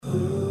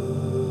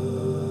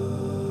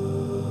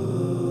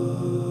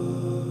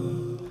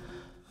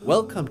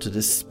Welcome to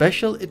this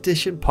special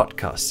edition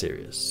podcast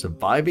series,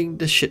 Surviving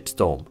the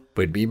Shitstorm,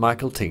 with me,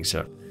 Michael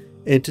Tingsager.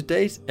 In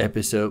today's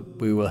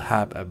episode, we will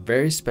have a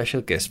very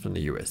special guest from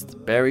the US,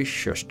 Barry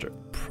Shuster,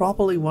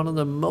 probably one of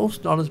the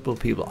most knowledgeable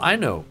people I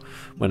know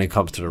when it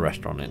comes to the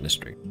restaurant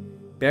industry.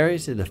 Barry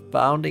is the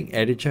founding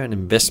editor and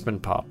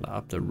investment partner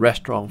of the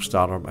Restaurant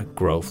Startup and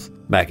Growth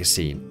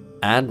magazine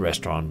and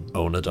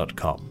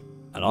RestaurantOwner.com,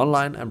 an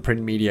online and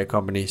print media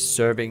company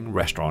serving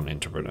restaurant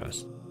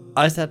entrepreneurs.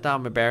 I sat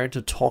down with Barry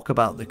to talk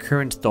about the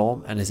current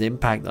storm and its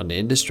impact on the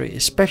industry,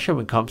 especially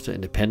when it comes to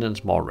independent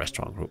small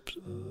restaurant groups.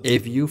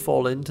 If you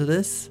fall into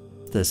this,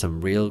 there's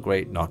some real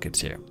great nuggets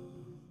here.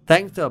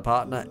 Thanks to our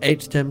partner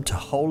HTM,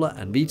 Tohola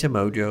and Vita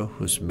Mojo,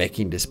 who's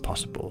making this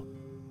possible.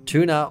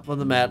 Tune out from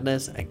the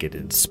madness and get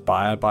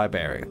inspired by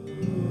Barry.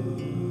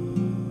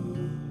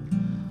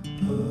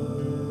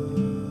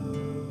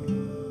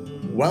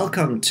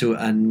 Welcome to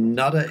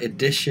another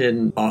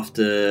edition of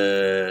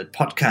the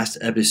podcast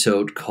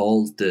episode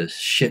called The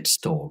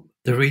Shitstorm.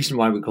 The reason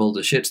why we call it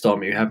The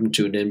Shitstorm, you haven't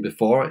tuned in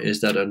before,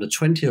 is that on the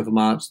 20th of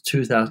March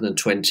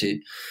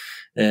 2020,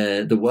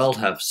 the world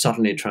have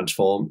suddenly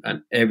transformed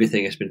and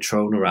everything has been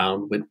thrown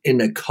around within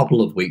a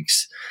couple of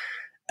weeks.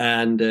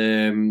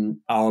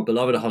 And our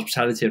beloved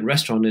hospitality and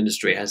restaurant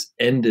industry has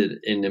ended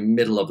in the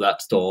middle of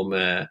that storm,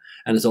 and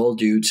it's all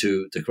due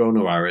to the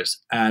coronavirus.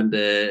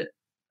 And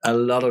a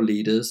lot of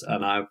leaders,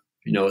 and I've,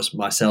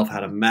 myself,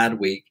 had a mad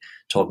week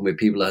talking with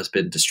people that has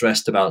been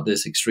distressed about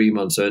this extreme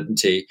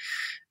uncertainty,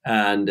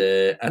 and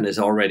there's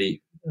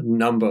already a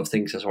number of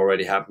things that's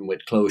already happened with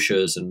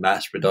closures and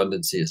mass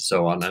redundancy and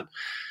so on.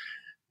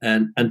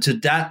 And to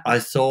that, I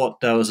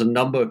thought there was a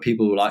number of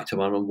people who liked him,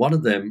 and one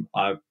of them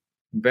I'm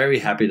very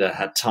happy that I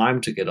had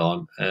time to get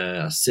on.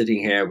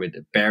 Sitting here with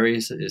Barry,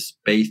 is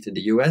based in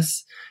the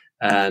US.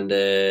 And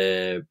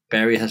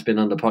Barry has been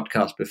on the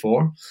podcast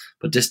before,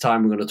 but this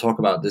time we're going to talk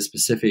about this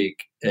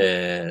specific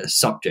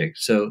subject.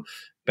 So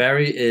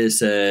Barry is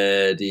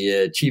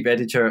the chief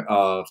editor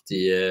of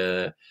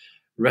the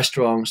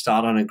Restaurant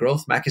Startup and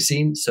Growth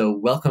magazine. So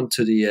welcome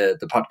to the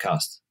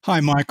podcast. Hi,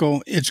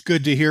 Michael. It's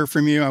good to hear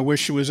from you. I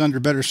wish it was under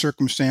better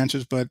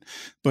circumstances, but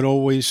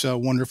always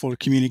wonderful to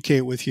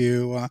communicate with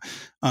you.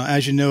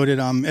 As you noted,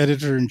 I'm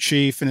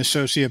editor-in-chief and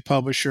associate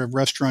publisher of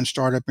Restaurant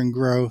Startup and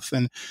Growth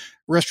and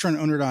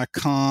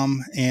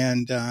RestaurantOwner.com.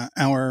 And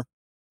our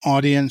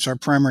audience, our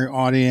primary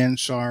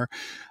audience, are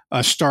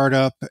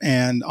startup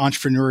and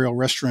entrepreneurial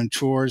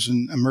restaurateurs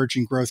and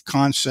emerging growth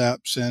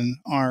concepts. And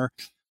our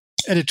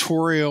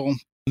editorial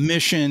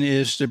mission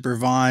is to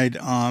provide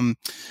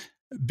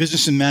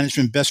business and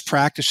management best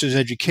practices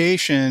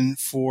education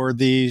for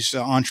these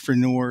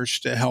entrepreneurs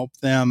to help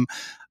them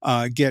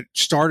get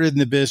started in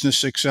the business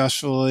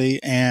successfully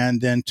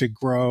and then to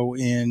grow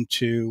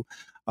into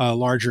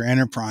larger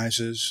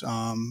enterprises.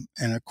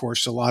 And of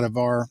course, a lot of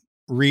our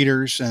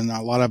readers and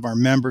a lot of our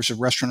members of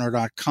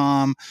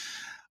RestaurantOwner.com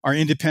are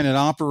independent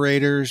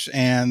operators,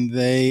 and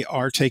they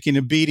are taking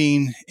a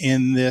beating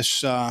in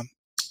this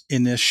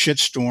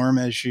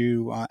shitstorm, as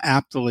you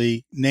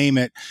aptly name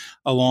it,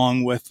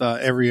 along with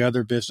every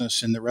other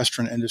business in the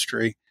restaurant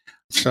industry.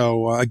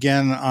 So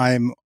again,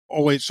 I'm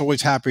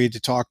always happy to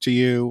talk to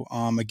you.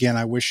 Again,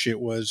 I wish it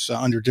was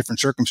under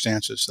different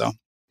circumstances, though.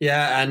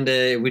 Yeah, and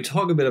we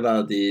talk a bit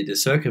about the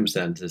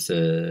circumstances,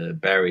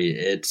 Barry.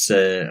 It's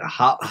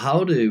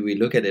how do we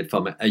look at it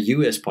from a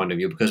US point of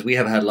view? Because we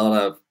have had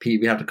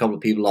we have a couple of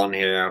people on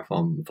here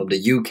from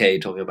the UK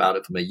talking about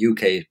it from a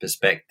UK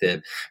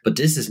perspective. But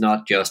this is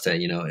not just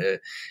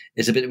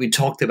it's a bit, we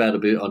talked about a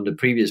bit on the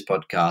previous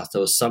podcast.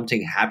 There was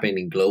something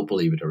happening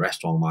globally with the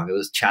restaurant market. It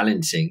was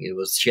challenging. It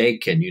was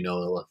shaken. There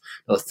were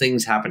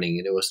things happening,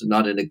 and it was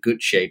not in a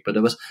good shape. But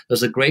there was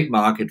a great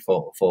market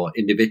for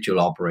individual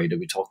operator.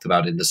 We talked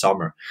about in the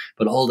summer,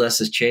 but all this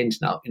has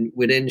changed now.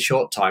 Within a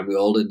short time, we're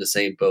all in the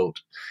same boat.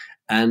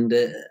 And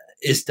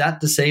is that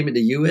the same in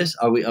the US?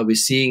 Are we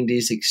seeing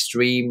these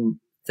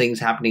extreme things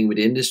happening with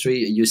the industry?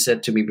 You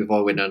said to me before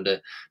we went on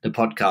the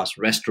podcast,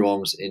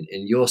 restaurants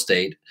in your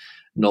state,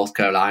 North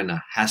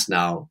Carolina, has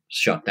now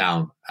shut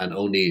down and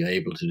only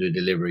able to do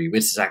delivery,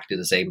 which is actually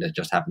the same that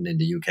just happened in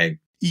the UK.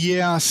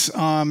 Yes.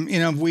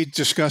 We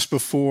discussed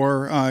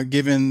before,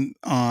 given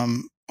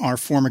our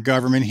form of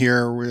government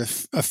here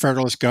with a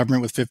federalist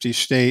government with 50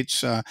 states,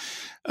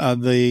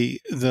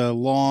 the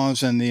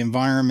laws and the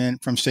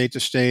environment from state to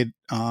state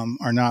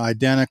are not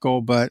identical,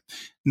 but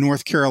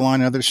North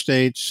Carolina, other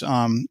states,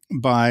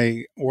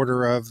 by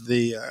order of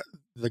the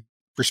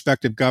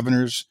respective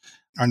governors,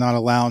 are not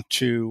allowed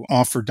to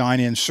offer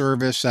dine-in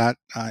service. That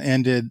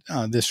ended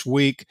this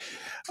week.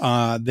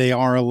 They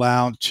are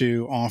allowed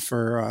to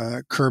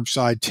offer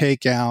curbside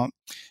takeout,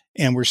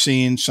 and we're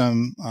seeing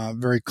some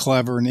very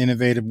clever and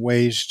innovative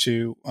ways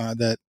to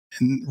that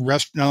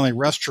not only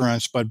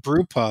restaurants but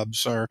brew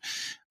pubs are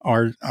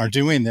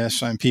doing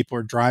this, and people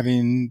are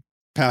driving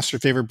past their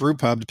favorite brew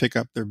pub to pick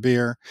up their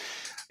beer.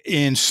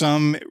 In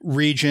some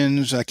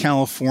regions,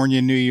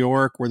 California, New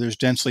York, where there's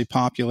densely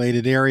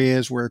populated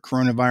areas where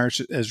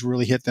coronavirus has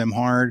really hit them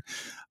hard,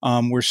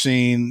 We're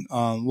seeing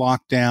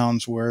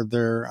lockdowns where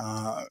they're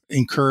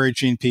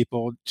encouraging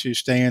people to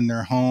stay in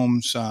their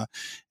homes,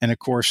 and of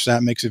course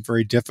that makes it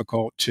very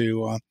difficult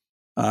to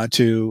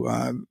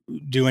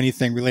do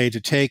anything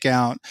related to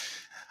takeout.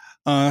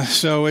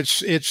 So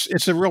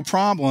it's a real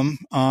problem.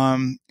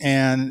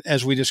 And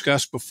as we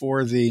discussed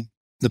before the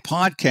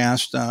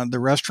podcast, the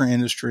restaurant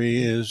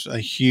industry is a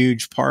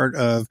huge part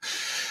of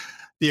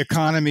the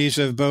economies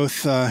of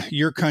both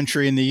your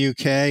country and the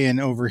UK, and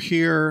over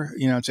here,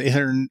 it's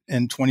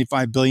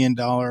 $825 billion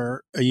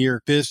a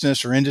year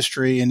business or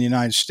industry in the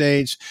United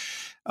States.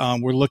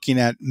 We're looking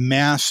at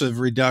massive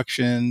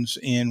reductions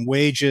in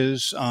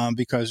wages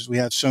because we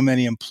have so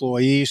many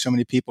employees, so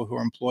many people who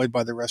are employed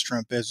by the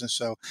restaurant business.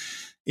 So,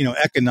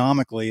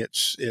 economically,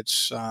 it's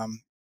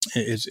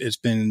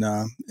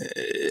been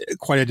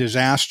quite a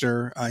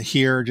disaster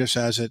here, just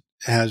as it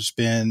has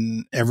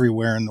been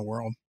everywhere in the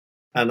world.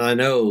 And I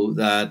know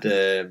that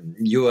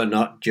you are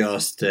not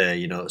just,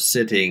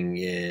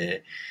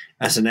 sitting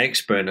as an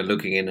expert and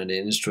looking in the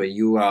industry.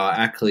 You are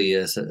actually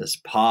as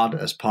part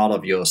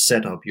of your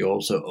setup. You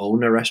also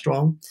own a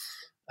restaurant,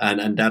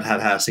 and that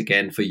has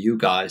again for you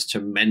guys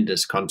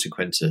tremendous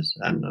consequences,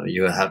 and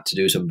you have to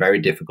do some very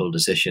difficult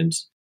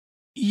decisions.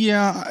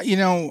 Yeah,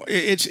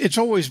 it's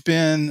always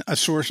been a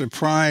source of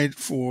pride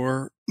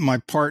for my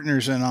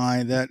partners and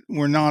I that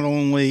we're not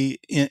only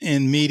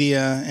in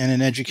media and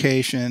in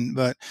education,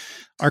 but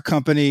our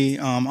company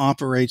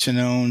operates and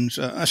owns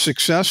a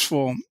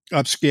successful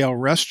upscale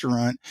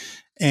restaurant.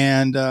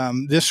 And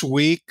this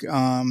week,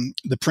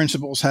 the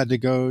principals had to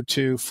go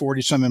to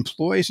 40-some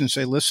employees and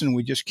say, listen,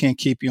 we just can't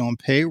keep you on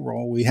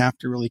payroll. We have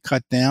to really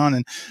cut down,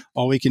 and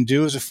all we can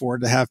do is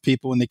afford to have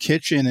people in the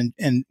kitchen,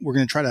 and we're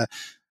going to try to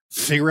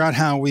figure out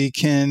how we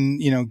can,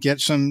 get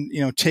some,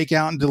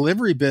 takeout and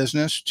delivery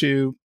business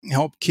to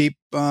help keep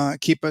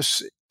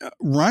us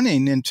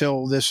running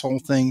until this whole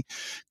thing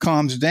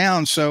calms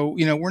down. So,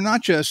 we're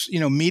not just,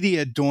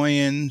 media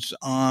doyens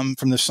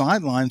from the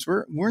sidelines.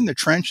 We're in the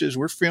trenches.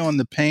 We're feeling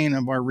the pain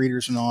of our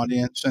readers and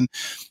audience. And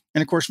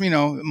of course,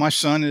 my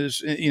son is,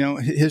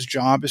 his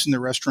job is in the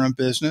restaurant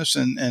business,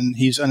 and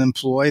he's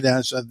unemployed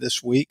as of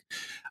this week.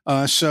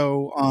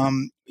 So,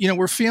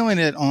 we're feeling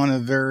it on a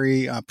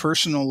very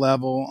personal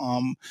level,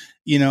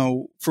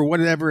 for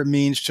whatever it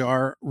means to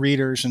our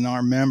readers and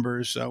our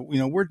members.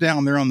 We're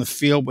down there on the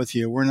field with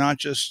you. We're not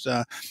just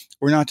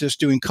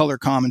doing color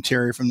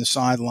commentary from the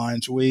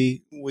sidelines.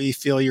 We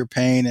feel your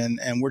pain,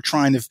 and we're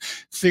trying to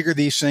figure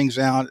these things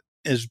out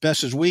as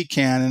best as we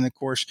can. And of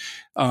course,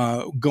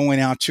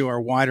 going out to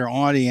our wider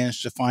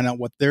audience to find out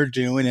what they're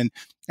doing, and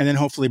then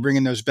hopefully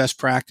bringing those best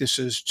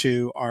practices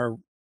to our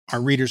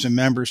readers and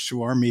members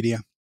through our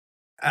media.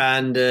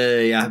 And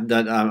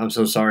that I'm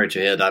so sorry to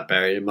hear that,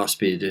 Barry. It must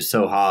be just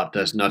so hard.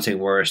 There's nothing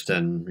worse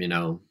than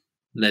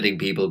letting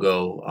people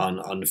go on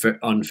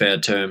unfair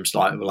terms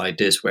like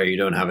this, where you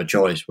don't have a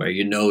choice, where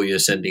you're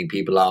sending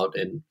people out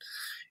in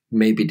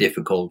maybe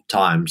difficult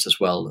times as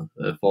well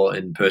for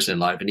in personal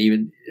life, and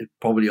even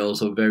probably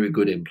also very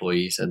good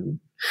employees. And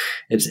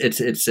it's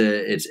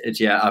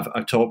yeah.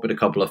 I've talked with a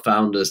couple of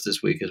founders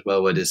this week as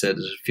well, where they said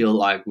it feel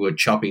like we're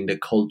chopping the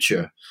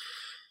culture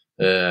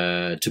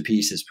to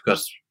pieces,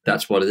 because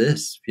that's what it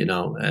is.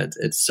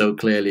 It's so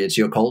clearly it's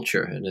your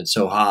culture, and it's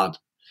so hard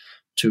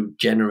to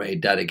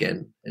generate that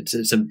again. It's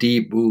some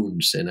deep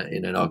wounds in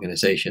an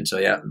organization. So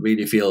yeah,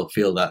 really feel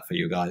that for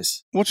you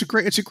guys. Well,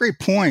 it's a great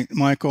point,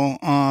 Michael.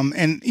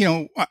 And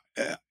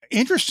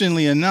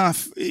interestingly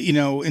enough,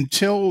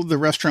 until the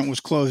restaurant was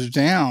closed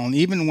down,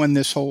 even when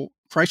this whole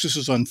crisis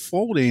was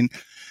unfolding,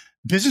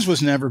 business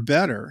was never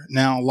better.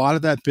 Now, a lot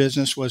of that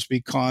business was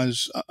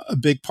because a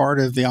big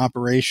part of the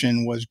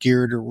operation was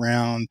geared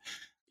around,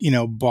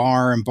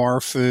 bar and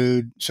bar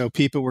food. So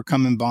people were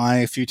coming by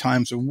a few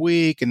times a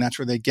week, and that's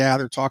where they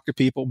gather, talk to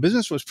people.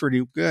 Business was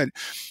pretty good.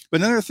 But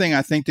another thing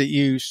I think that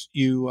you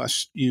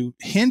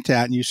hint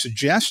at and you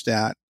suggest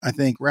at, I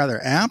think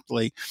rather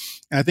aptly,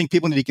 and I think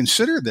people need to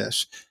consider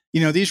this.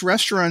 These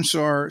restaurants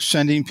are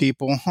sending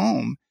people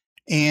home.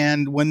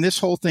 And when this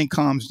whole thing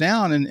calms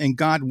down, and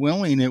God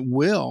willing, it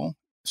will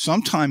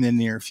sometime in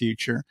the near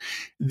future,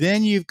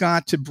 then you've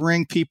got to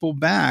bring people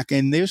back,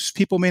 and those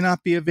people may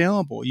not be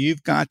available.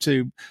 You've got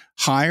to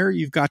hire,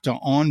 you've got to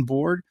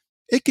onboard.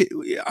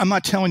 I'm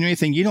not telling you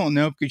anything you don't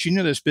know, because you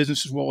know this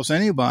business as well as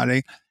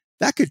anybody.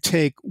 That could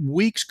take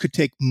weeks, could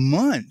take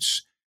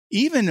months.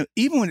 Even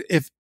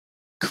if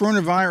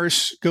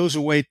coronavirus goes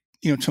away,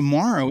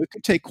 tomorrow, it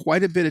could take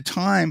quite a bit of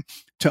time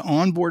to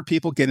onboard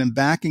people, get them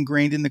back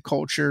ingrained in the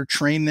culture,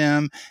 train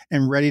them,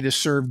 and ready to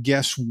serve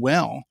guests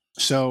well.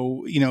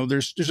 So,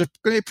 there's a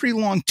pretty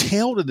long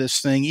tail to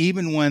this thing,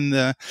 even when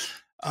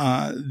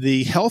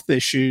the health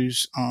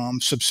issues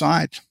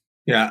subside.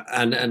 Yeah,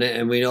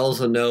 and we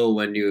also know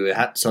when you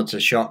had such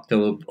a shock, there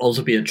will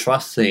also be a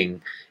trust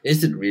thing.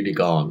 Is it really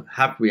gone?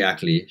 Have we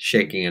actually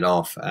shaking it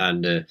off?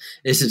 And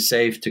is it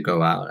safe to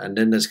go out? And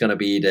then there's going to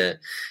be the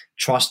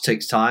trust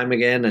takes time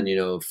again,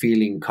 and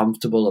feeling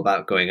comfortable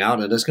about going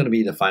out, and there's going to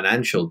be the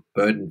financial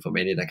burden for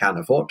many that can't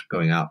afford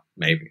going out,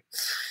 maybe.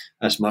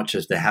 as much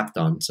as they have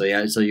done. So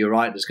yeah, so you're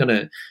right. It's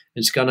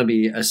gonna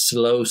be a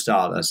slow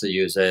start, as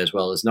you say as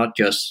well. It's not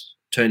just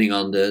turning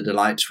on the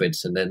light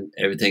switch and then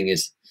everything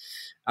is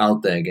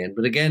out there again.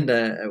 But again,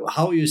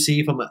 how you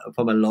see from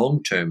a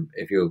long term,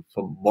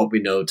 from what we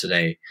know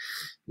today,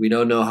 we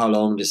don't know how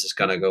long this is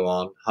going to go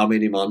on. How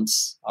many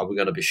months are we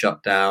going to be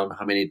shut down?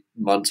 How many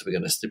months are we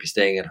going to be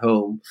staying at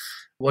home?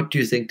 What do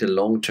you think the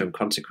long-term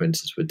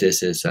consequences with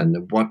this is,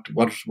 and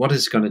what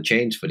is going to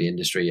change for the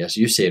industry as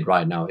you see it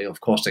right now?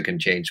 Of course, it can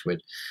change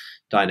with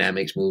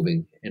dynamics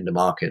moving in the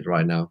market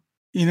right now.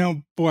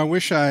 Boy, I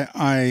wish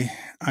I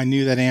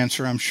knew that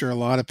answer. I'm sure a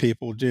lot of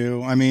people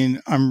do. I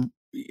mean,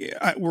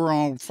 we're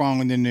all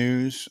following the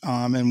news,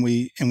 and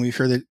we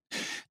hear that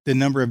the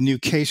number of new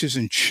cases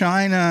in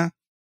China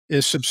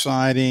is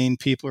subsiding.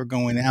 People are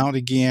going out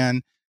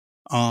again.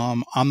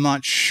 I'm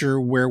not sure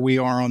where we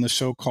are on the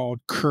so-called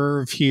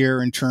curve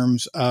here in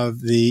terms of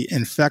the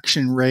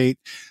infection rate.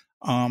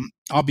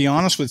 I'll be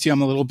honest with you,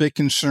 I'm a little bit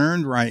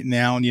concerned right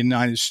now in the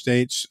United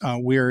States.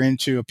 We are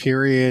into a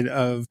period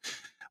of,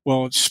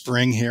 well, it's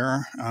spring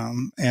here,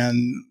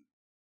 and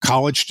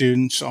college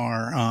students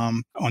are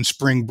on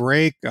spring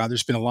break.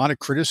 There's been a lot of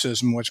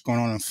criticism of what's going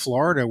on in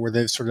Florida, where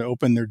they've sort of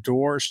opened their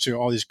doors to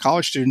all these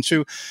college students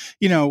who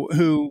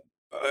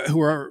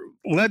are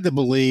led to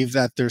believe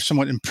that they're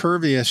somewhat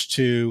impervious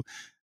to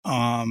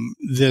the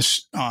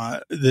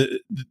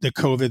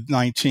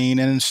COVID-19, and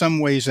in some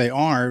ways they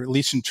are, at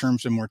least in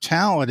terms of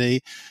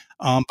mortality.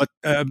 But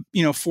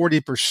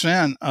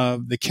 40%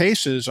 of the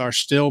cases are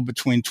still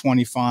between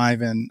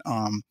 25 and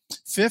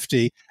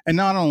 50. And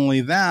not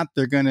only that,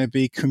 they're going to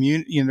be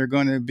they're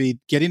going to be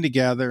getting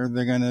together.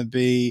 They're going to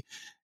be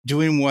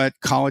doing what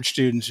college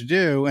students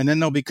do, and then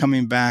they'll be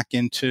coming back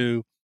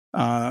into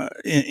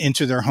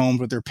their homes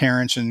with their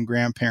parents and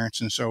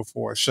grandparents and so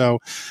forth. So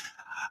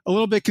a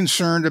little bit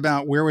concerned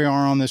about where we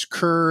are on this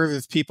curve,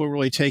 if people are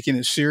really taking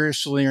it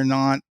seriously or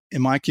not.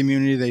 In my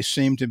community, they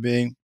seem to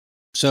be.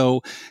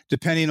 So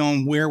depending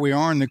on where we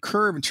are in the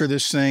curve until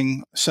this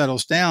thing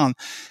settles down,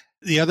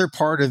 the other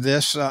part of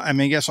this, I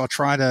guess I'll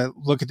try to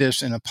look at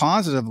this in a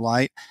positive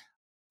light.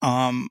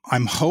 I'm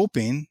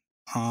hoping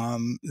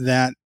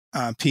that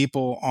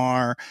people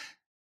are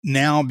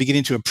now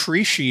beginning to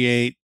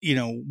appreciate,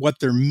 what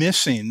they're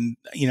missing.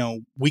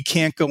 We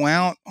can't go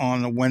out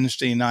on a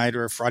Wednesday night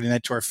or a Friday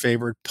night to our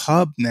favorite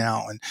pub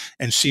now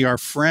and see our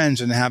friends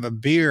and have a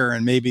beer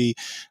and maybe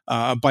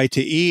a bite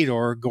to eat,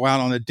 or go out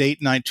on a date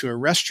night to a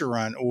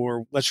restaurant,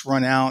 or let's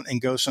run out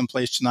and go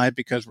someplace tonight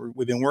because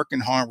we've been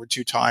working hard. We're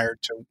too tired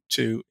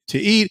to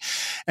eat.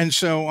 And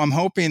so I'm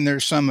hoping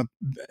there's some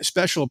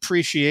special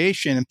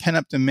appreciation and pent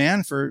up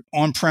demand for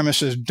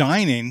on-premises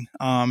dining,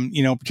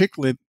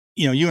 particularly,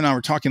 you and I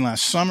were talking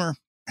last summer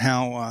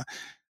how,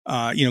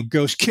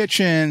 ghost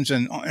kitchens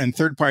and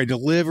third-party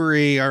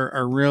delivery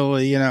are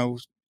really,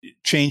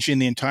 changing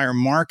the entire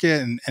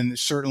market. And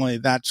certainly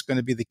that's going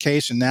to be the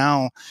case. And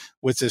now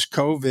with this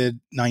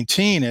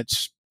COVID-19,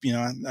 it's,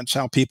 that's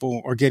how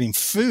people are getting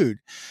food.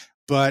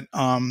 But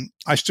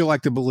I still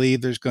like to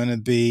believe there's going to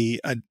be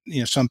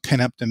some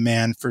pent-up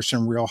demand for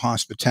some real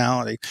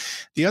hospitality.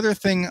 The other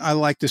thing I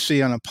like to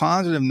see on a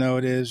positive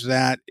note is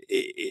that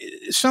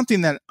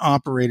something that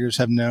operators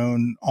have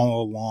known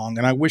all along,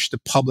 and I wish the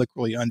public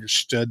really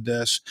understood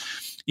this.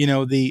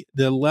 The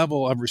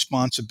level of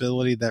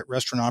responsibility that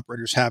restaurant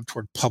operators have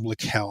toward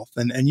public health,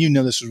 and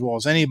this as well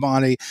as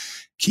anybody,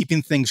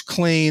 keeping things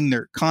clean.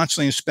 They're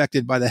constantly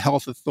inspected by the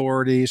health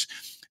authorities.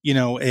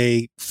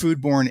 A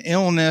foodborne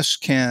illness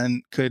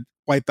could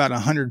wipe out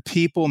 100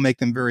 people, make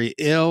them very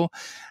ill.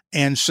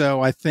 And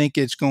so I think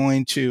it's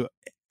going to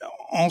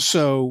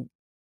also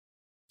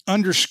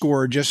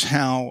underscore just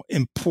how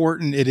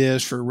important it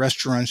is for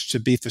restaurants to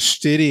be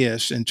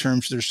fastidious in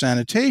terms of their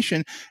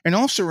sanitation, and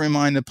also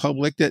remind the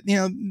public that,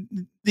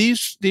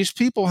 these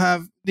people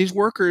have, these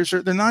workers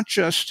they're not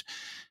just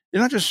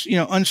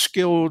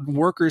unskilled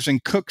workers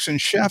and cooks and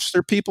chefs.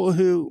 They're people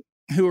who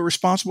are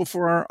responsible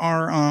for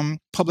our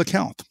public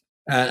health.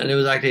 And it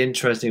was actually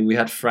interesting. We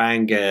had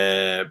Frank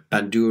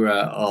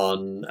Bandura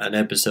on an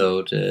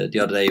episode the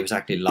other day. He was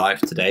actually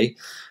live today.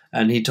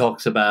 And he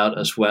talks about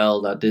as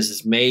well that this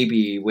is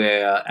maybe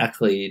where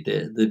actually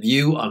the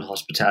view on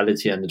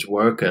hospitality and its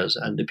workers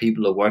and the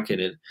people who work in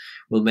it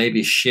will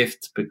maybe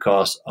shift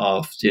because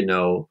of,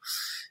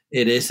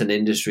 it is an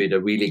industry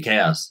that really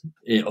cares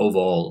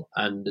overall.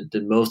 And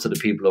most of the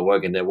people who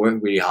work in there work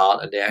really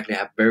hard, and they actually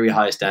have very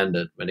high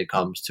standard when it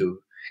comes to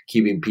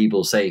keeping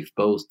people safe,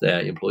 both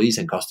their employees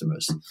and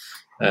customers,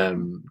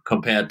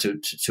 compared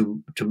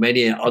to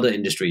many other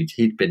industries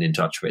he'd been in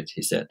touch with,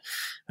 he said.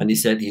 And he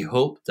said he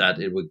hoped that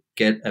it would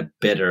get a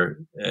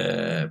better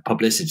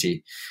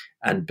publicity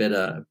and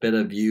better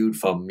viewed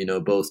from,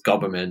 both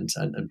government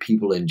and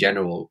people in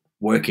general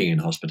working in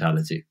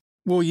hospitality.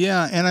 Well,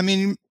 yeah.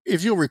 And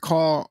if you'll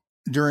recall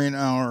during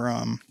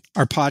our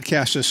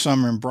podcast this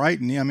summer in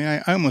Brighton,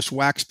 I almost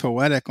waxed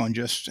poetic on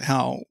just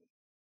how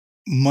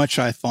much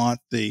I thought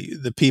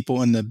the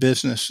people in the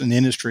business and the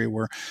industry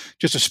were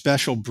just a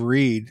special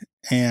breed.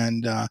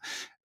 And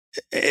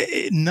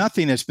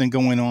Nothing that's been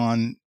going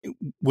on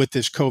with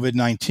this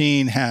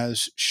COVID-19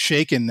 has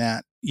shaken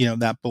that,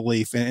 that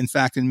belief. And in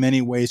fact, in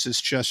many ways,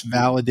 it's just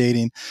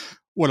validating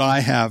what I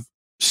have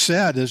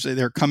said. Is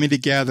they're coming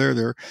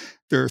together.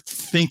 They're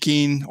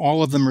thinking.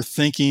 All of them are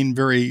thinking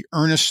very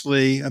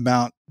earnestly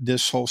about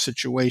this whole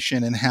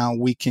situation and how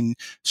we can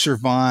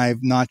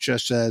survive, not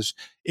just as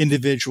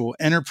individual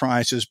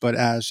enterprises, but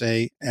as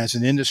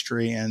an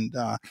industry. And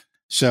I'm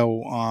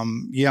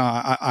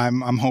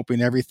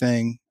hoping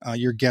everything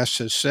your guest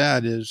has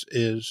said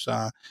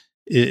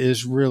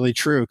is really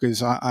true,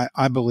 because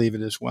I believe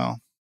it as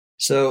well.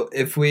 So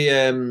if we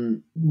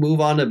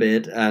move on a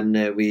bit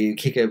and we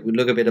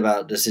look a bit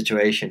about the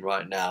situation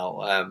right now,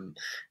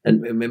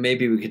 and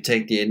maybe we could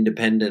take the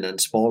independent and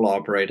small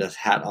operators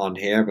hat on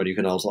here, but you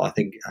can also, I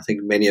think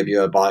many of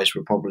your advice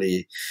will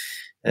probably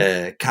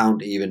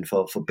count even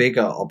for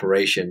bigger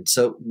operations.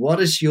 So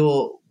what is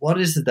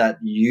it that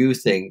you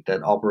think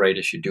that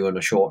operators should do in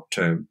a short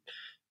term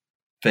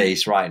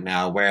phase right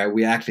now, where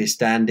we're actually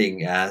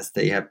standing as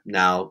they have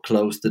now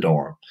closed the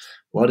door?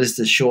 What is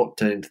the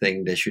short-term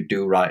thing they should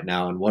do right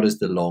now, and what is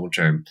the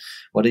long-term?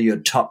 What are your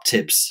top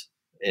tips,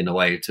 in a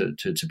way, to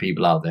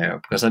people out there?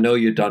 Because I know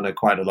you've done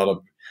quite a lot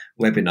of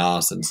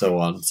webinars and so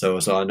on. So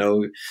I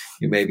know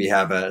you maybe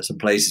have some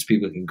places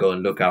people can go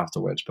and look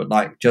afterwards. But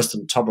just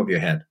on top of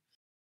your head.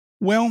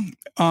 Well,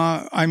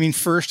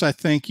 first, I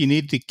think you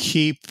need to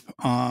keep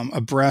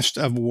abreast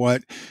of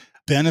what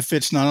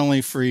benefits, not only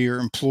for your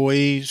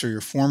employees or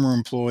your former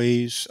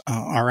employees,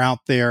 are out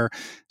there,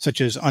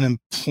 such as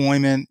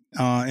unemployment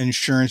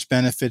insurance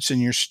benefits in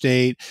your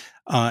state,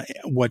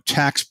 what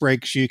tax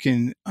breaks you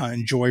can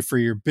enjoy for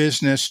your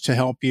business to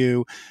help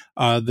you.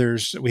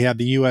 We have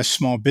the U.S.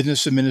 Small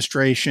Business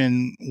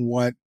Administration,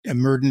 what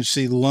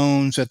emergency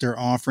loans that they're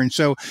offering.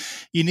 So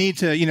you need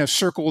to,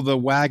 circle the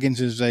wagons,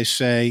 as they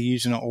say,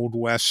 using an Old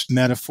West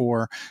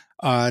metaphor,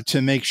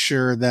 to make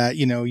sure that,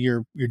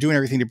 you're doing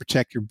everything to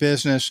protect your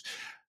business.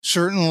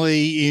 Certainly,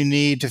 you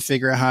need to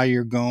figure out how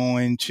you're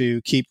going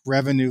to keep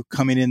revenue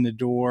coming in the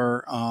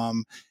door,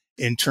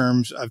 in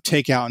terms of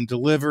takeout and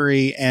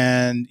delivery,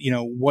 and,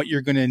 what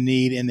you're going to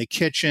need in the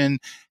kitchen,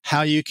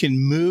 how you can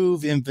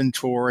move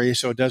inventory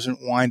so it doesn't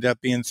wind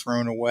up being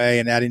thrown away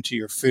and adding to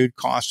your food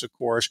costs, of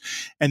course.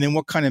 And then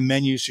what kind of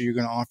menus are you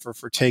going to offer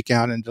for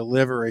takeout and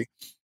delivery?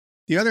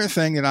 The other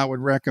thing that I would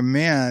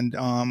recommend,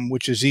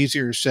 which is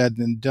easier said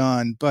than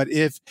done, but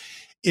if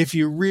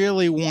you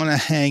really want to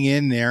hang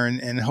in there,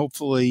 and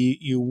hopefully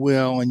you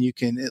will, and you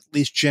can at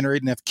least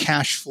generate enough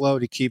cash flow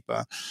to keep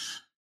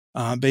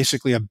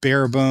basically a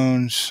bare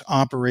bones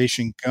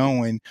operation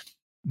going,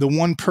 the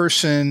one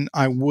person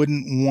I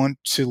wouldn't want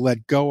to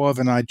let go of,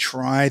 and I'd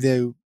try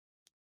to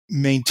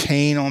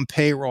maintain on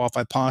payroll if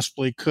I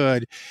possibly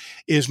could,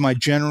 is my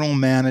general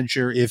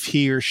manager, if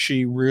he or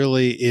she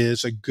really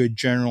is a good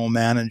general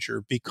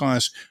manager.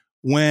 Because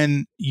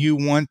when you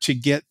want to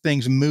get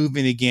things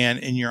moving again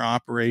in your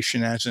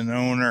operation as an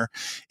owner,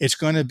 it's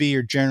going to be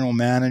your general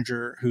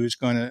manager who's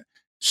going to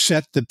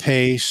set the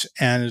pace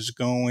and is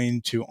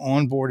going to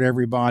onboard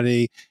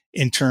everybody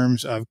in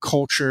terms of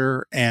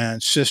culture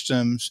and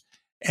systems.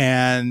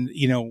 And,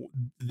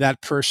 that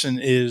person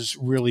is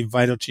really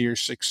vital to your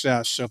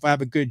success. So if I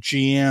have a good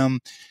GM,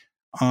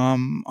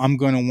 I'm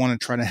going to want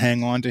to try to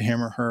hang on to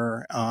him or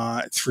her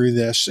through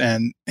this,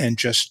 and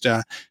just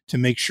to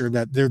make sure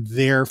that they're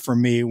there for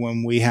me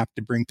when we have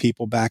to bring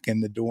people back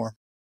in the door.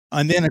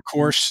 And then, of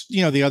course,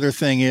 the other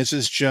thing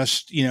is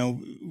just,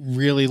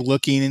 really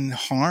looking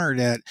hard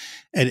at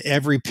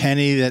every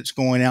penny that's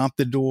going out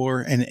the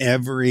door, and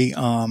every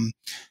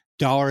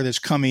dollar that's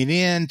coming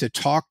in, to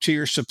talk to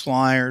your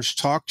suppliers,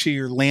 talk to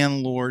your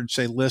landlord,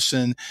 say,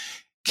 listen,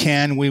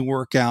 can we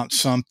work out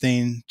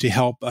something to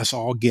help us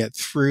all get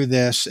through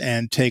this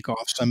and take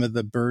off some of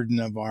the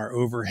burden of our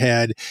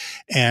overhead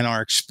and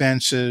our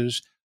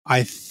expenses?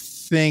 I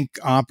think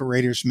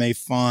operators may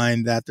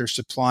find that their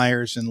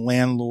suppliers and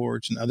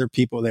landlords and other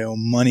people they owe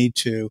money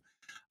to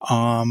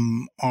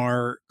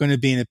are going to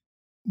be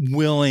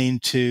willing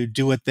to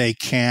do what they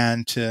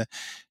can to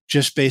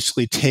just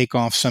basically take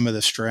off some of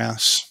the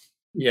stress.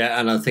 Yeah,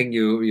 and I think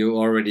you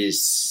already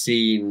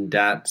seen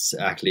that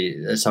actually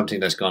something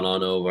that's gone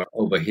on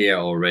over here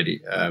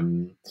already.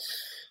 I'm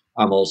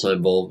also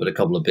involved with a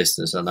couple of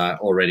business, and I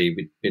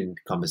already been in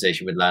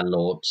conversation with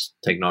landlords,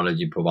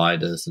 technology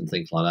providers, and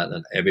things like that.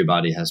 And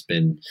everybody has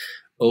been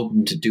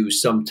open to do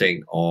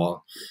something,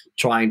 or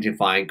trying to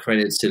find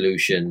credit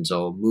solutions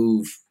or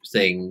move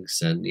things.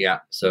 And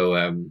so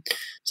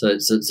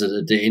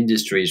the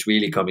industry is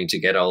really coming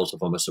together also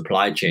from a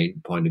supply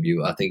chain point of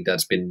view. I think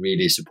that's been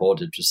really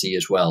supportive to see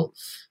as well.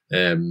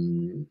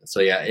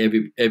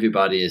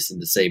 Everybody is in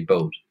the same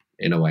boat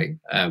in a way.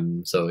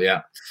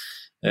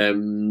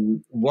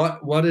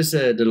 What is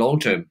the long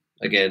term?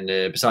 Again,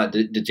 besides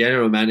the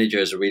general manager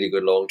is a really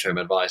good long-term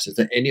advice. Is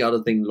there any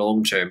other thing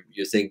long-term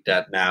you think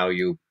that now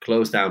you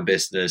close down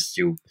business,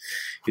 you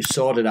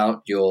sorted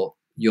out your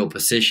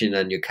position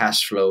and your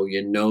cash flow,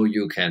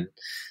 you can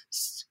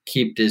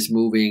keep this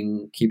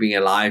moving, keeping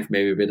alive,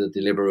 maybe a bit of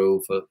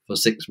Deliveroo for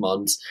 6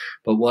 months.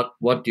 But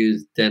what do you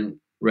then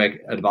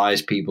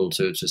advise people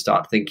to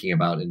start thinking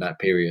about in that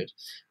period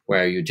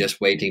where you're just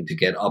waiting to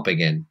get up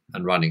again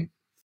and running?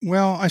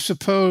 Well, I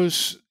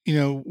suppose,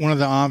 one of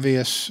the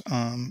obvious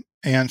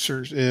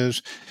answers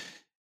is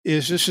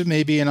this is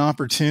maybe an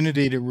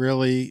opportunity to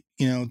really,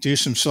 do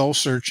some soul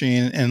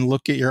searching and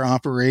look at your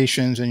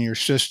operations and your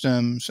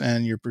systems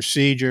and your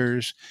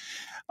procedures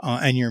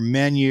and your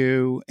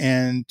menu,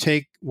 and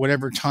take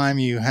whatever time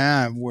you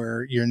have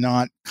where you're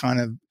not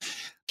kind of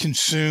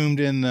consumed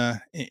in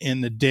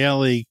the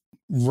daily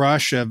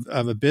rush of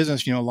a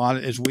business. A lot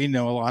of, as we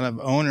know, a lot of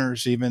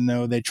owners, even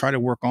though they try to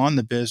work on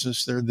the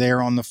business, they're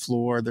there on the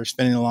floor, they're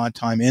spending a lot of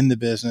time in the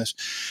business.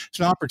 It's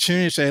an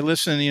opportunity to say,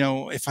 listen,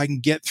 if I can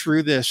get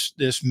through this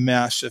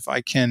mess, if I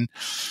can,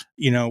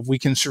 if we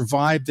can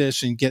survive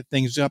this and get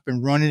things up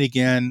and running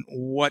again,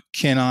 what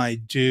can I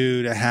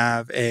do to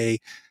have a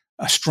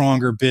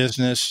stronger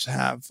business,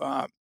 have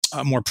a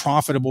more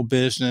profitable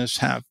business,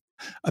 have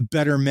a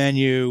better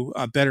menu,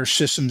 better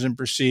systems and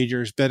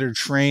procedures, better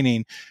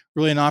training,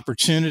 really an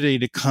opportunity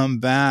to come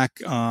back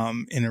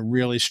in a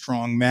really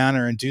strong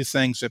manner and do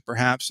things that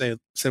perhaps they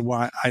said,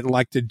 well, I'd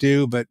like to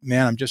do, but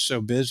man, I'm just so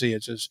busy.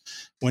 It's just,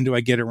 when do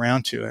I get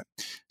around to it?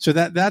 So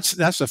that's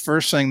the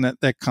first thing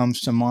that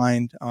comes to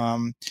mind.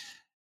 And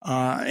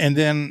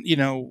then,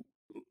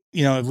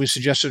 as we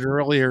suggested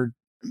earlier,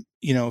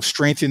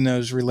 strengthen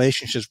those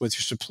relationships with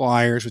your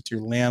suppliers, with your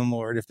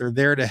landlord. If they're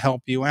there to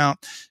help you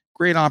out,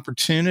 great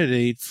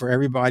opportunity for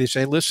everybody to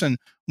say, listen,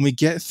 when we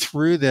get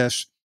through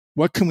this,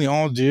 what can we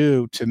all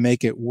do to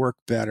make it work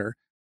better?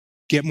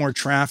 Get more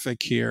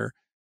traffic here,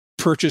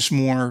 purchase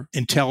more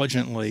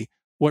intelligently.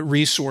 What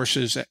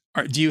resources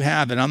do you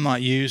have that I'm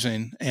not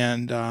using?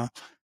 And,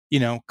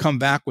 come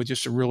back with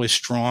just a really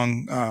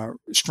strong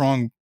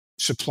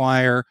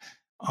supplier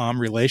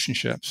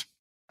relationships.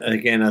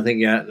 Again, I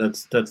think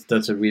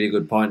that's a really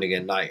good point.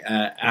 Again, like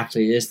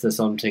actually, is there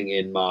something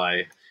in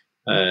my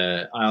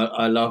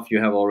I love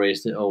you have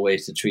always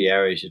the three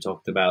areas you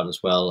talked about as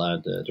well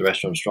at the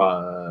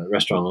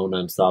restaurant owner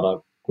and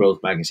startup growth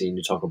magazine.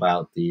 You talk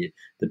about the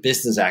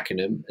business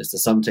acumen. Is there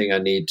something I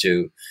need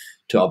to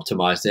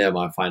optimize there?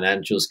 My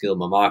financial skill,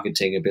 my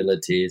marketing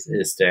abilities.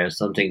 Is there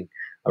something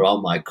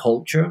around my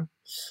culture?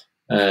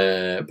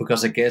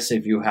 Because I guess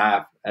if you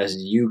have, as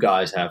you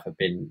guys have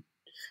been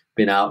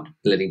out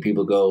letting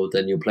people go,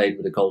 then you played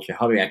with the culture.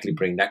 How do you actually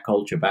bring that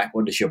culture back?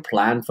 What is your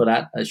plan for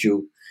that as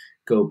you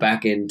go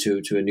back into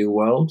a new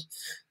world,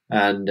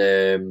 and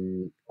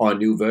or a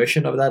new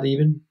version of that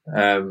even?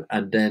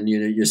 And then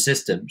your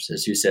systems,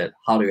 as you said,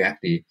 how do you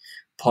actually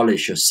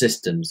polish your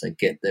systems and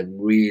get them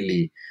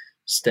really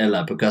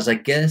stellar? Because I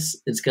guess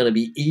it's going to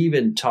be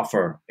even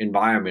tougher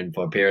environment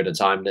for a period of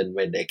time than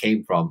when they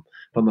came from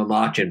a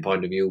margin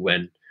point of view,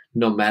 when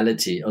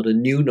normality or the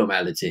new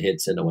normality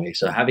hits in a way.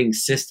 So having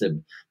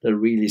system that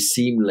really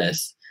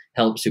seamless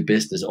helps your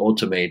business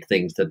automate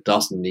things that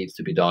doesn't need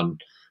to be done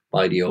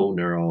by the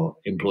owner or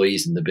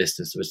employees in the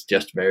business. It's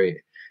just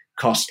very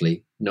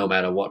costly, no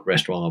matter what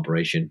restaurant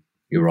operation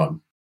you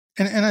run.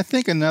 And I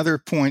think another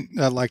point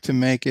I'd like to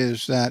make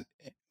is that,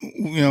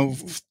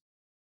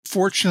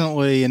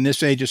 fortunately, in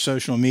this age of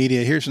social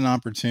media, here's an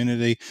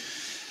opportunity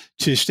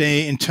to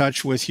stay in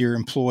touch with your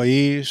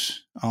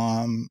employees.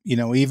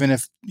 Even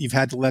if you've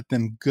had to let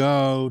them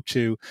go,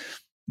 to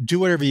do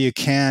whatever you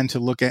can to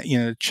look at,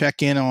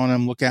 check in on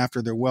them, look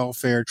after their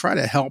welfare, try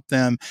to help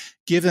them,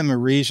 give them a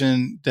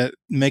reason that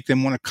make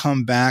them want to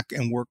come back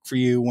and work for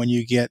you when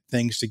you get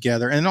things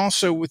together. And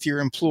also with your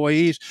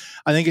employees,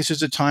 I think it's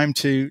just a time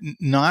to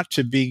not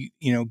to be,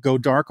 go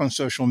dark on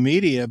social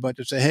media, but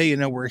to say, hey,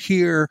 we're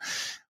here.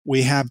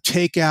 We have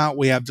takeout,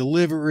 we have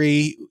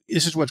delivery.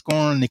 This is what's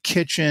going on in the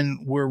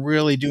kitchen. We're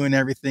really doing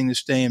everything to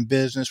stay in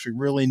business. We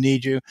really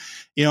need you.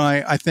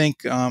 I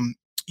think,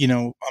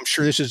 I'm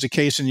sure this is the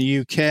case in the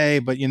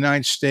UK, but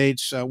United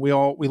States, we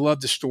love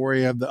the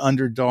story of the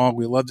underdog.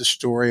 We love the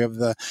story of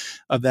that,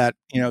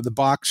 the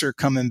boxer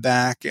coming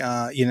back,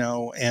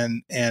 and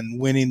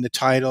winning the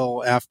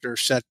title after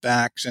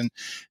setbacks. And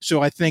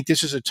so I think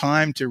this is a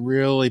time to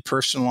really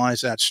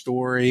personalize that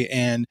story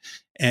and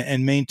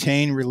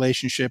maintain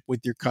relationship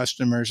with your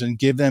customers and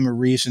give them a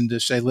reason to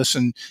say,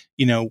 listen,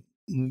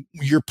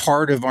 you're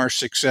part of our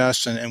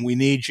success and we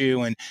need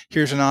you. And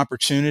here's an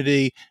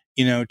opportunity,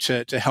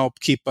 to help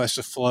keep us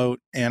afloat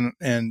and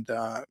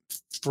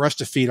for us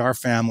to feed our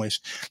families.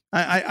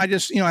 I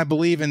just, I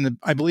believe in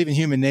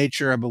human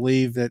nature. I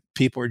believe that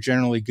people are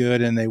generally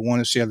good and they want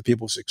to see other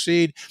people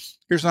succeed.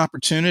 Here's an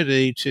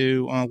opportunity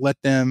to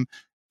let them,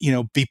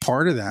 be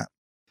part of that.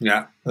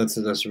 Yeah, that's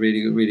a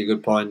really, really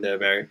good point there,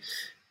 Barry.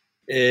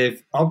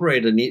 If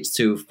operator needs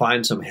to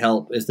find some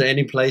help, is there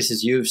any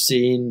places you've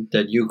seen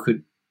that you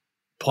could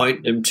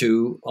point them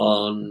to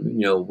on,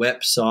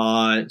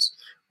 websites,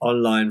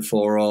 online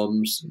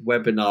forums,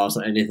 webinars,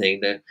 or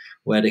anything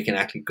where they can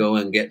actually go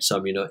and get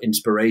some,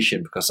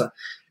 inspiration? Because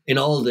in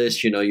all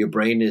this, your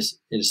brain is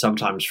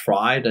sometimes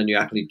fried, and you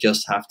actually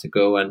just have to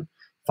go and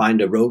find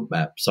a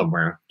roadmap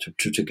somewhere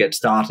to get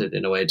started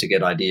in a way to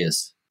get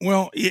ideas.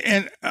 Well,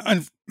 and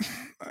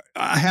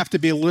I have to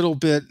be a little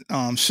bit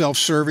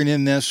self-serving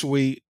in this.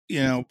 We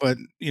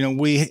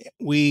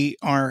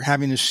are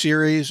having a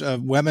series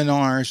of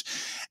webinars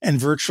and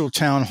virtual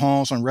town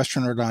halls on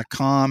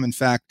restaurateur.com. In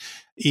fact,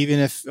 even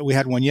if we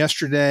had one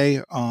yesterday,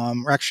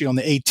 or actually on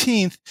the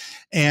 18th,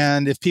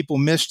 and if people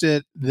missed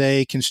it,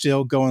 they can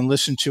still go and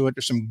listen to it.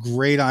 There's some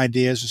great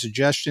ideas and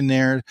suggestions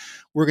there.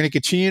 We're going to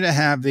continue to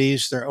have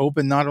these. They're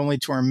open not only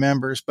to our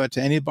members, but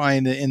to anybody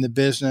in the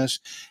business.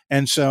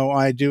 And so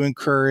I do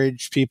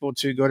encourage people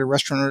to go to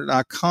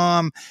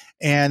restaurateur.com,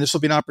 and this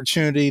will be an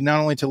opportunity not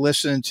only to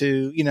listen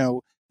to,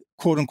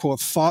 quote unquote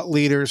thought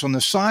leaders on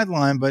the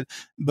sideline,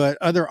 but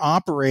other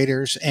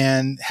operators,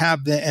 and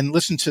and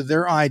listen to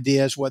their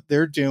ideas, what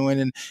they're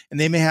doing, and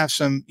they may have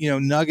some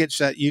nuggets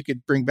that you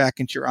could bring back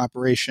into your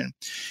operation.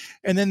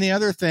 And then the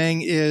other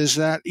thing is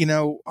that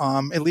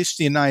at least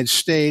the United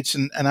States,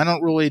 and I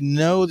don't really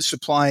know how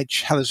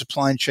the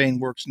supply chain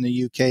works in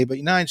the UK, but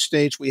United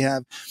States, we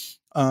have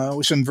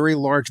with some very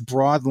large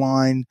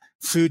broadline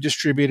food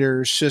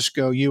distributors,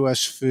 Cisco,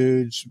 U.S.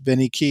 Foods,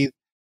 Benny Keith,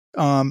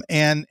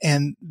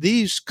 and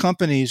these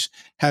companies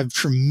have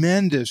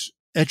tremendous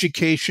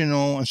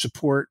educational and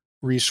support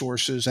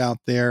resources out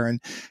there.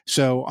 And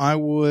so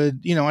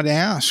I'd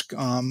ask,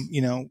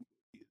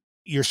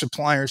 your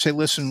suppliers, hey,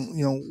 listen,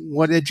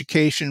 what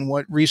education,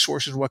 what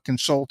resources, what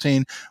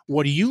consulting,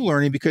 what are you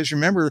learning? Because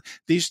remember,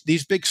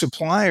 these big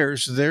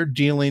suppliers, they're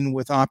dealing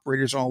with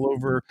operators all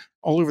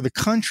over the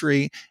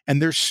country,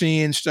 and they're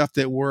seeing stuff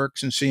that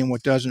works and seeing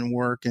what doesn't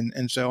work.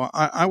 And so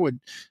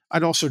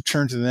I'd also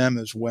turn to them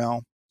as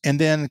well. And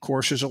then, of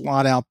course, there's a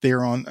lot out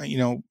there on,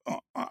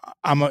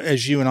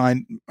 as you and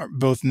I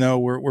both know,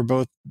 we're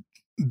both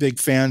big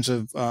fans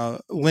of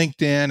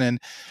LinkedIn,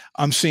 and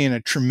I'm seeing a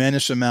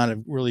tremendous amount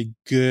of really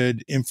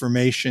good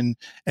information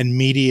and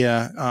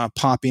media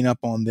popping up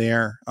on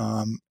there.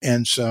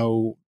 And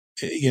so,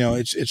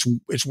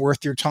 it's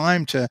worth your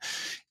time to,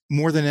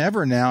 more than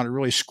ever now, to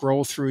really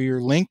scroll through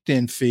your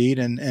LinkedIn feed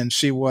and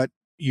see what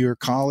your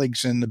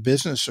colleagues in the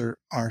business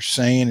are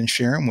saying and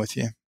sharing with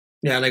you.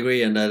 Yeah, I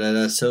agree, and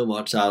there's so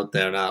much out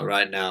there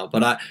right now.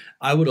 But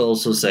I would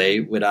also say,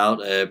 without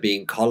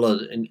being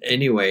colored in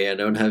any way, I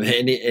don't have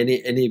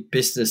any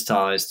business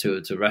ties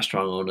to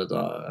restaurant owners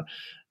or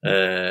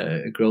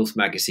growth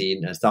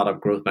magazine,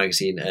 startup growth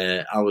magazine.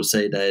 I would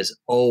say there's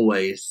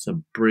always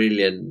some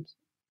brilliant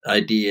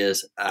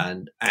ideas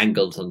and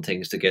angles on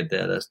things to get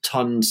there. There's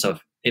tons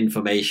of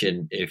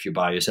information if you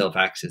buy yourself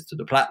access to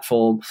the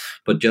platform,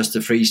 but just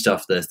the free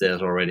stuff there's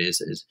already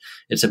is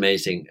it's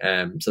amazing.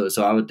 So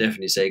I would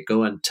definitely say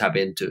go and tap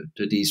into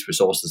these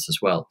resources as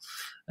well,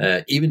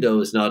 even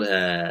though it's not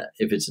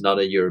if it's not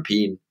a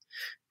European,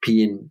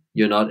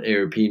 you're not a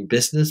European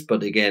business,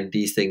 but again,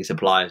 these things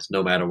apply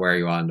no matter where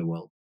you are in the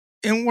world.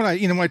 And what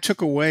I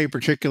took away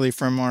particularly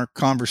from our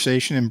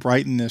conversation in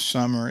Brighton this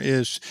summer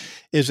is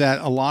that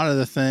a lot of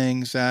the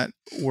things that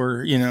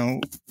were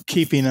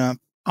keeping up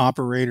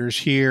operators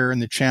here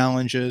and the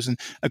challenges, and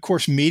of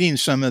course meeting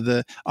some of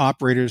the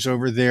operators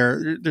over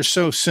there, they're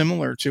so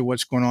similar to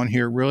what's going on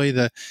here. Really,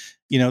 they're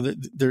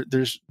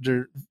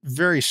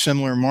very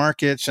similar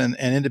markets, and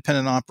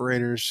independent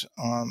operators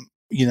are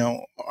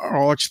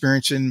all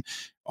experiencing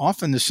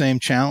often the same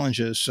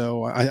challenges.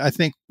 So I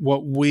think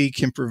what we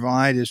can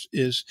provide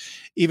is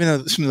even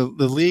though some of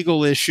the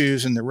legal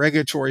issues and the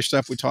regulatory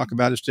stuff we talk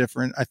about is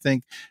different, I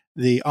think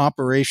the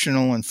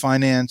operational and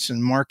finance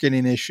and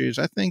marketing issues,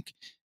 I think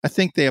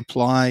they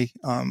apply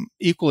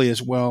equally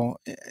as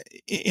well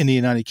in the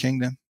United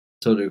Kingdom.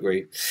 Totally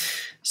agree.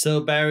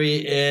 So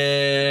Barry,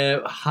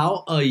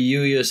 how are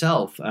you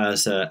yourself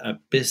as a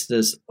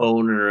business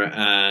owner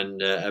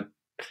and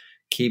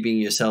keeping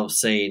yourself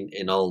sane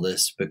in all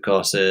this?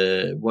 Because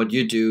what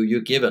you do,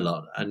 you give a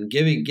lot, and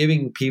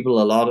giving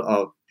people a lot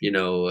of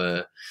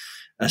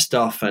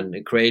stuff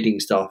and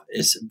creating stuff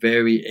is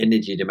very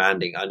energy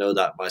demanding. I know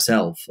that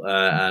myself,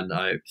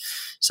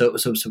 so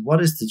what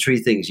is the three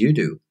things you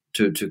do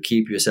to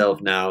keep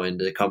yourself now in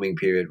the coming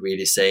period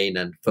really sane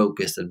and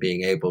focused and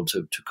being able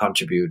to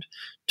contribute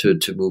to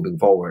moving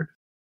forward?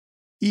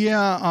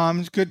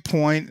 Yeah, good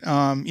point.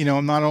 I'm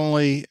not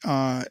only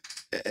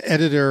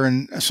editor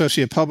and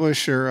associate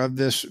publisher of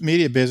this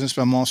media business,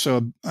 but I'm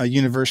also a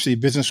university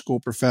business school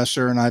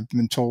professor, and I've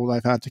been told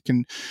I've had to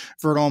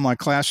convert all my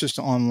classes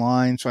to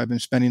online, so I've been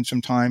spending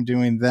some time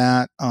doing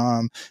that.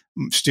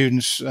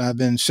 Students have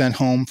been sent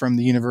home from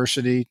the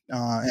university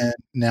and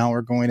now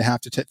are going to have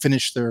to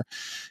finish their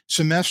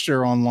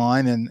semester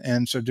online,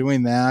 and so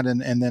doing that,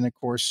 and then of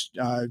course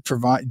I've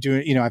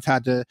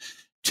had to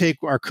take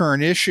our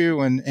current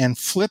issue and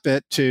flip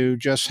it to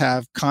just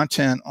have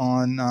content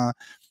on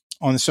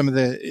some of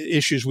the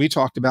issues we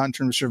talked about in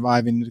terms of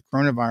surviving the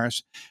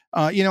coronavirus.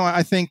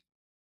 I think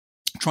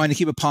trying to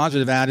keep a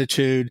positive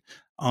attitude,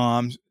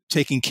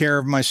 taking care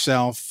of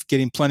myself,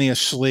 getting plenty of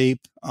sleep.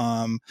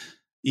 I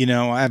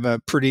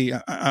have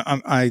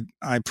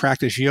I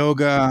practice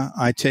yoga.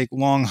 I take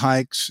long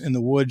hikes in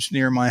the woods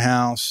near my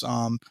house.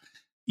 I'm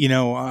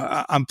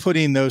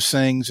putting those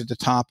things at the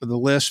top of the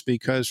list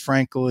because,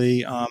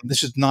 frankly,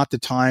 this is not the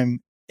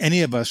time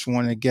any of us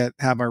want to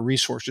have our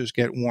resources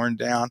get worn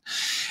down.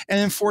 And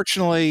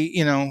unfortunately,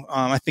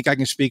 I think I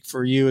can speak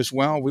for you as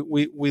well.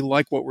 We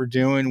like what we're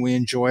doing. We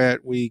enjoy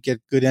it. We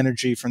get good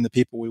energy from the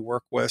people we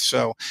work with.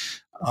 So,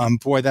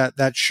 boy,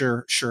 that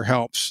sure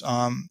helps.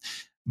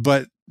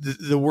 But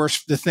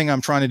the thing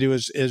I'm trying to do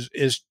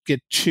is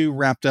get too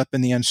wrapped up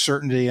in the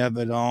uncertainty of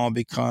it all,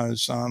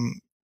 because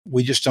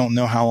we just don't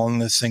know how long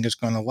this thing is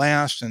going to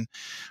last. And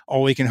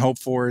all we can hope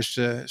for is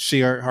to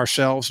see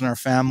ourselves and our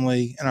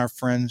family and our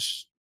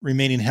friends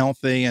remaining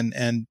healthy. And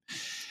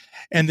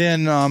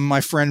then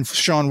my friend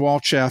Sean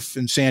Walchef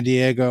in San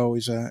Diego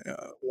is a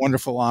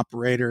wonderful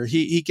operator.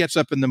 He gets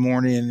up in the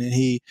morning and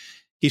he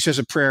says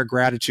a prayer of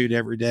gratitude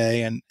every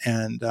day.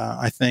 And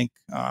I think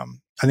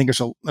there's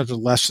a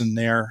lesson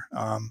there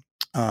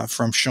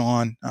from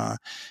Sean,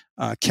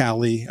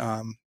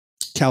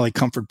 Cali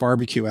Comfort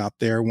Barbecue out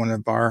there, one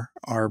of our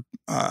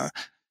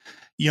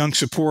young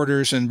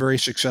supporters and very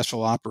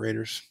successful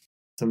operators.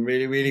 Some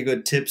really, really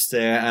good tips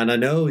there. And I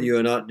know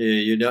you're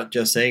not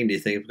just saying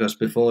these things because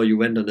before you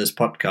went on this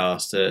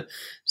podcast,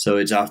 so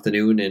it's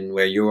afternoon in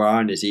where you are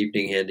and it's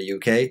evening here in the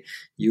UK,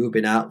 you've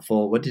been out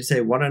for, what did you say,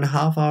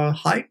 1.5 hour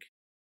hike?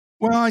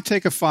 Well, I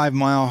take a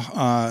 5-mile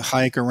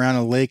hike around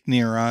a lake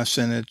near us,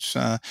 and it's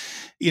and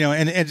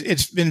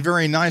it's been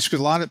very nice because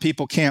a lot of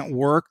people can't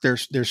work.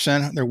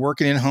 They're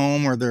working at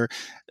home, or the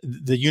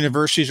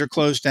universities are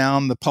closed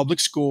down, the public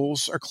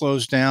schools are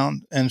closed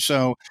down, and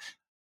so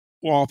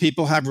all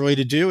people have really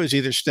to do is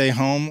either stay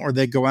home or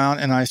they go out.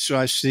 And I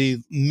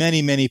see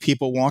many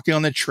people walking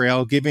on the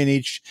trail,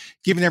 giving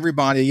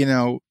everybody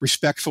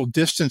respectful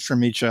distance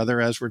from each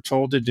other as we're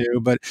told to do,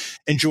 but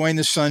enjoying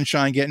the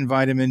sunshine, getting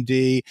vitamin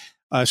D.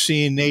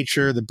 Seeing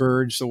nature, the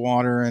birds, the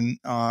water, and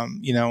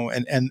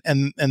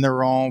and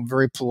they're all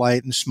very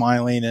polite and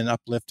smiling and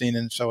uplifting,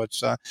 and so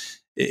it's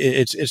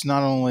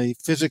not only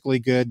physically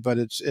good, but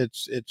it's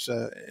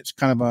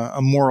kind of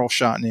a moral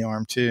shot in the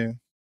arm too.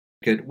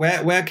 Good.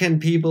 Where can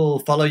people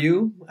follow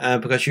you?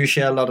 Because you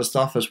share a lot of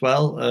stuff as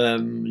well.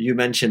 You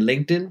mentioned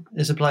LinkedIn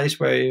is a place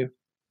where you.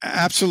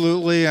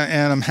 Absolutely,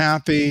 and I'm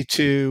happy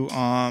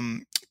to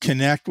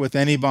connect with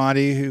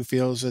anybody who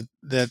feels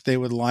that they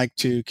would like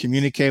to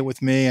communicate with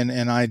me.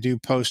 And I do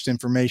post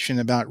information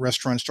about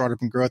restaurant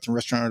startup and growth and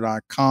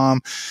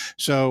restaurant.com.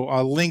 So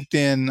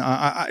LinkedIn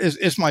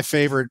is my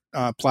favorite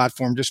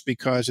platform just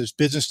because it's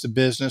business to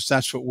business.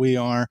 That's what we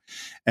are.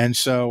 And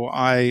so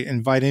I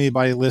invite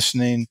anybody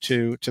listening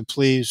to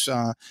please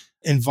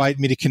invite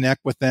me to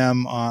connect with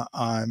them.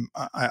 I'd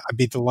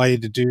be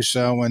delighted to do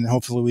so. And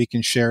hopefully we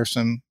can share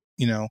some,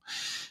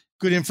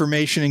 good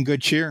information and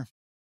good cheer.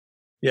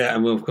 Yeah,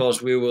 and of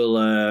course we will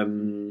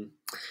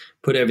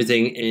put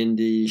everything in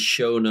the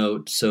show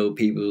notes so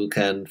people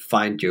can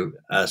find you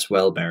as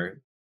well, Barry.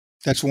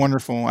 That's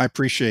wonderful. I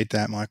appreciate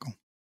that, Michael.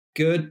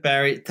 Good,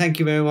 Barry. Thank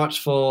you very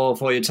much for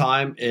your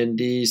time in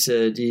these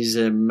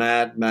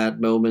mad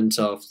moments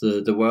of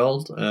the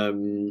world.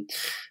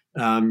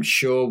 I'm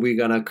sure we're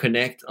going to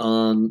connect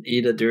on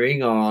either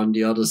during or on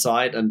the other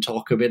side and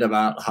talk a bit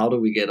about how do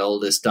we get all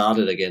this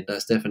started again.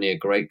 That's definitely a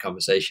great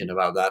conversation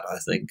about that, I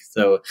think.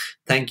 So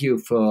thank you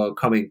for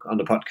coming on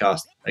the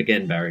podcast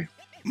again, Barry.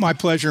 My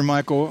pleasure,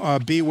 Michael.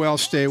 Be well,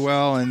 stay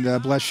well,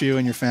 and bless you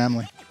and your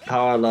family.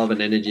 Power, love,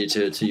 and energy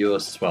to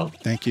yours as well.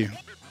 Thank you.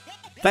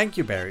 Thank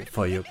you, Barry,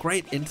 for your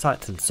great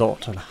insights and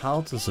thoughts on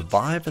how to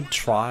survive and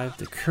thrive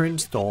the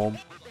current storm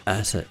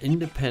as an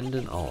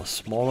independent or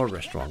smaller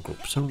restaurant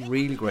group. Some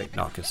really great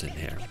nuggets in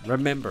here.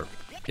 Remember,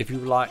 if you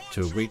would like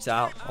to reach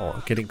out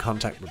or get in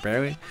contact with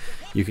Barry,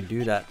 you can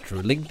do that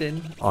through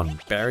LinkedIn on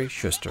Barry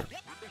Schuster.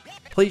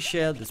 Please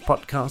share this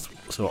podcast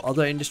so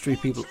other industry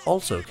people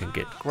also can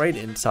get great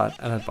insight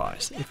and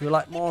advice. If you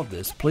like more of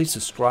this, please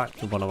subscribe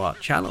to one of our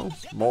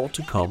channels. More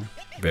to come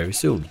very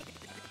soon.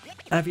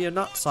 And if you're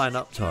not signed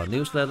up to our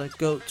newsletter,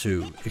 go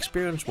to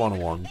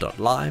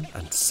experience101.live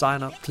and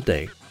sign up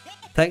today.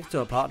 Thanks to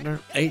our partner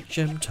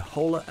HM,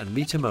 Tohola and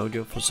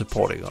Meetamojo for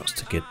supporting us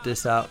to get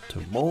this out to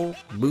more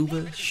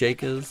movers,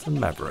 shakers and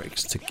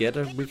mavericks.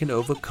 Together we can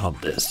overcome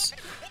this.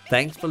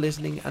 Thanks for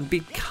listening and be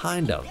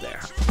kind out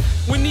there.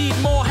 We need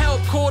more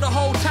help, call the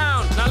whole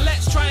town. Now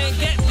let's try and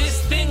get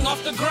this thing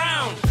off the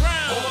ground.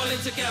 All in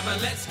together,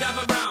 let's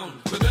gather round.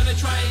 We're gonna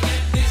try and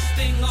get this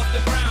thing off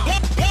the ground.